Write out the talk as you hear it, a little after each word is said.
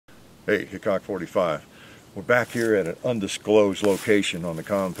Hey, Hickok 45. We're back here at an undisclosed location on the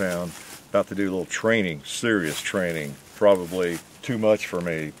compound, about to do a little training, serious training. Probably too much for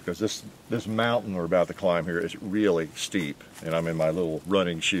me because this mountain we're about to climb here is really steep, and I'm in my little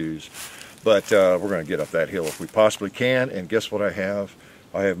running shoes. But we're going to get up that hill if we possibly can. And guess what I have?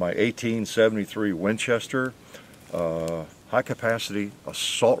 I have my 1873 Winchester high capacity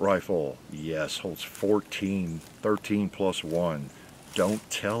assault rifle. Yes, holds 13 plus 1. Don't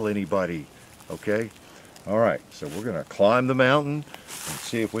tell anybody, okay? All right, so we're gonna climb the mountain and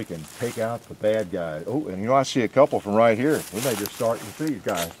see if we can take out the bad guys. Oh, and you know, I see a couple from right here. We may just start with these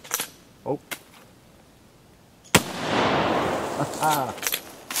guys. Oh.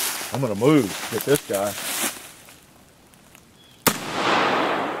 I'm gonna move, get this guy.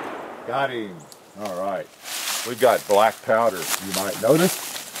 Got him. All right. We've got black powder, you might notice.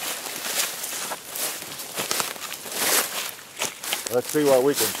 Let's see what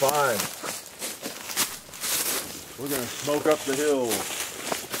we can find. We're going to smoke up the hills.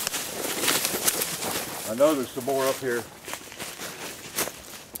 I know there's some more up here.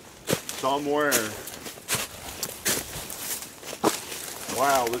 Somewhere.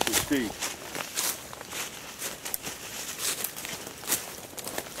 Wow, this is steep.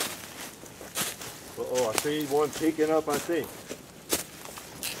 Uh-oh, I see one peeking up, I think.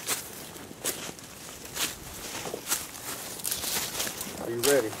 Are you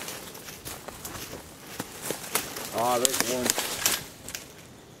ready? Ah, there's one.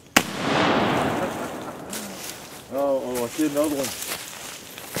 Oh, I see another one.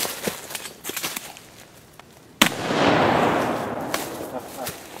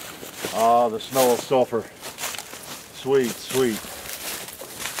 Ah, the smell of sulfur. Sweet, sweet.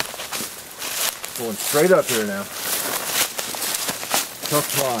 Going straight up here now. Tough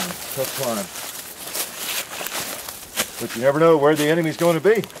climb, tough climb. But you never know where the enemy's going to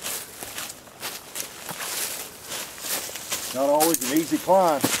be. Not always an easy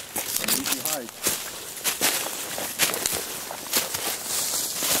climb, an easy hike.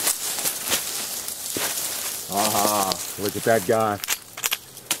 Aha, look at that guy.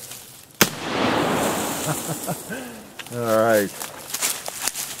 All right.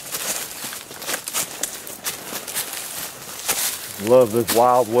 Love this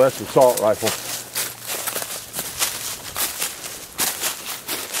Wild West assault rifle.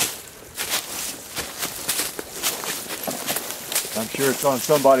 I'm sure it's on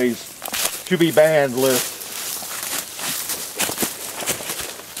somebody's to be banned list.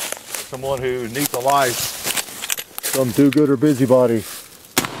 Someone who needs a life. Some do-gooder busybody.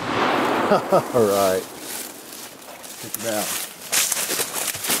 All right. Check it out.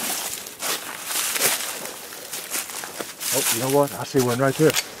 Oh, you know what? I see one right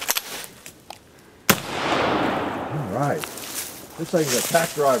there. All right. This thing's a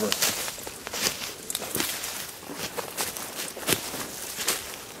pack driver.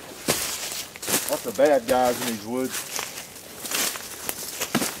 Lots of bad guys in these woods.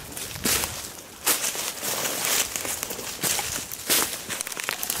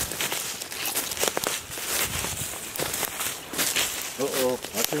 Uh-oh,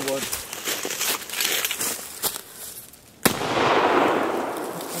 I see one.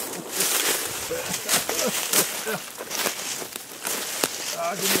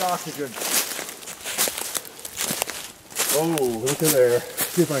 Give me oxygen. Oh, look at there.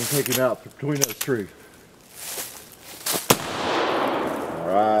 See if I can take him out between those trees. All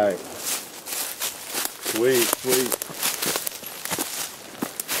right. Sweet, sweet.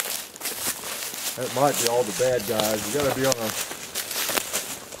 That might be all the bad guys. You gotta be on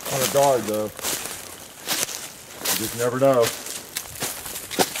a guard though. You just never know.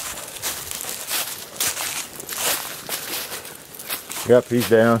 Yep, he's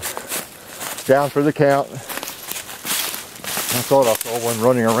down. Down for the count. I thought I saw one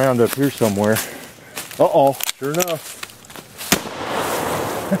running around up here somewhere. Uh-oh, sure enough.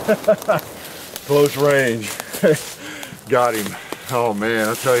 Close range. Got him. Oh man,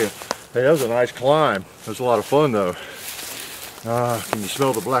 I tell you. Hey, that was a nice climb. It was a lot of fun though. Can you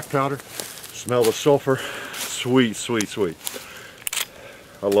smell the black powder? Smell the sulfur? Sweet, sweet, sweet.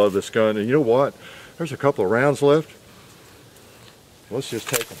 I love this gun. And you know what? There's a couple of rounds left. Let's just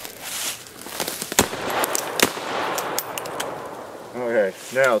take them. Okay,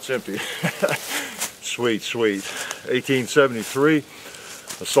 now it's empty. Sweet, sweet. 1873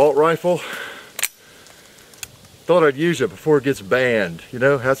 assault rifle. Thought I'd use it before it gets banned. You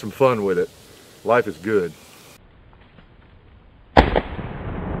know, had some fun with it. Life is good.